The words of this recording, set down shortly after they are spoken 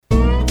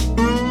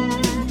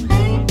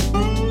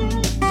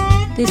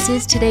This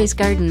is today's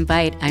Garden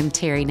Bite. I'm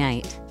Terry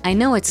Knight. I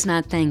know it's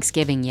not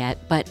Thanksgiving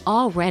yet, but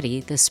already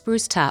the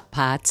spruce top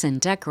pots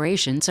and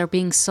decorations are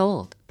being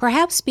sold.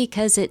 Perhaps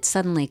because it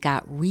suddenly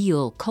got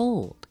real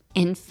cold.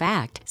 In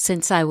fact,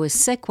 since I was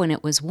sick when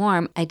it was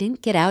warm, I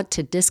didn't get out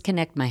to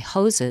disconnect my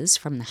hoses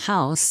from the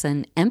house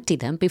and empty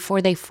them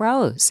before they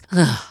froze.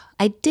 Ugh.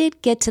 I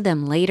did get to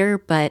them later,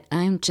 but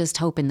I'm just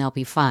hoping they'll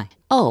be fine.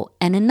 Oh,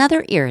 and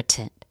another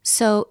irritant.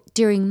 So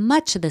during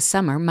much of the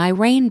summer, my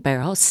rain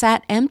barrel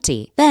sat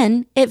empty.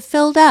 Then it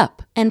filled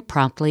up and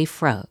promptly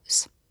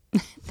froze.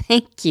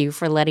 Thank you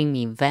for letting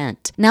me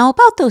vent. Now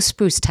about those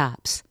spruce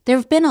tops. There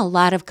have been a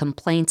lot of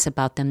complaints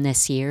about them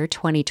this year,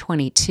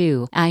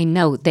 2022. I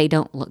know they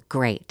don't look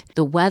great.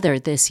 The weather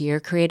this year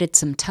created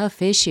some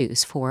tough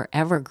issues for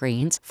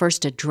evergreens.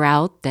 First a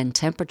drought, then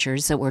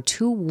temperatures that were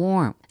too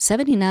warm.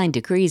 79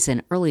 degrees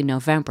in early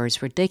November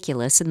is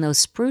ridiculous, and those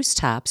spruce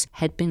tops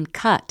had been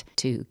cut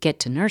to get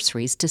to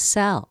nurseries to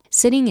sell.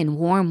 Sitting in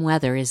warm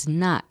weather is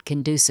not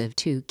conducive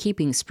to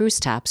keeping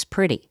spruce tops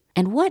pretty.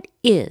 And what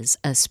is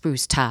a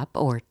spruce top,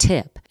 or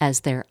tip,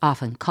 as they're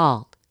often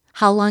called?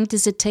 How long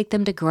does it take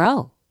them to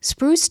grow?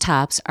 Spruce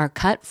tops are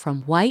cut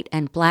from white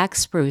and black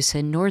spruce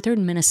in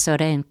northern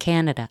Minnesota and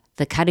Canada.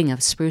 The cutting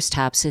of spruce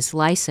tops is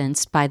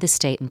licensed by the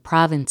state and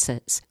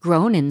provinces.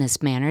 Grown in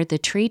this manner, the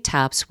tree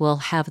tops will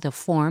have the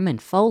form and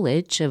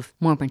foliage of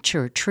more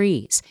mature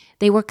trees.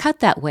 They were cut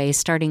that way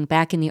starting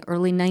back in the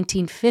early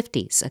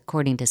 1950s,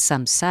 according to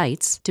some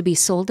sites, to be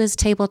sold as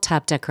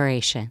tabletop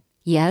decoration.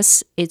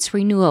 Yes, it's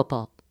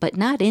renewable, but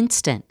not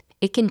instant.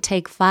 It can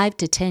take 5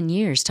 to 10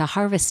 years to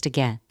harvest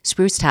again.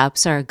 Spruce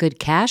tops are a good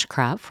cash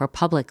crop for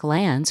public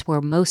lands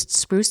where most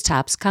spruce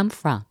tops come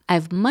from. I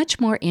have much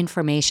more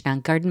information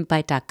on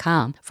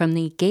GardenBite.com from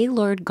the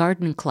Gaylord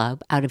Garden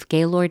Club out of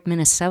Gaylord,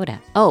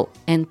 Minnesota. Oh,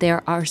 and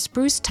there are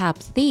spruce top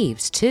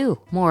thieves too.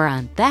 More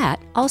on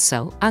that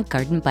also on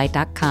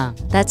GardenBite.com.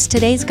 That's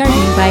today's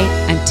Garden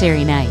Bite. I'm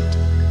Terry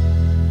Knight.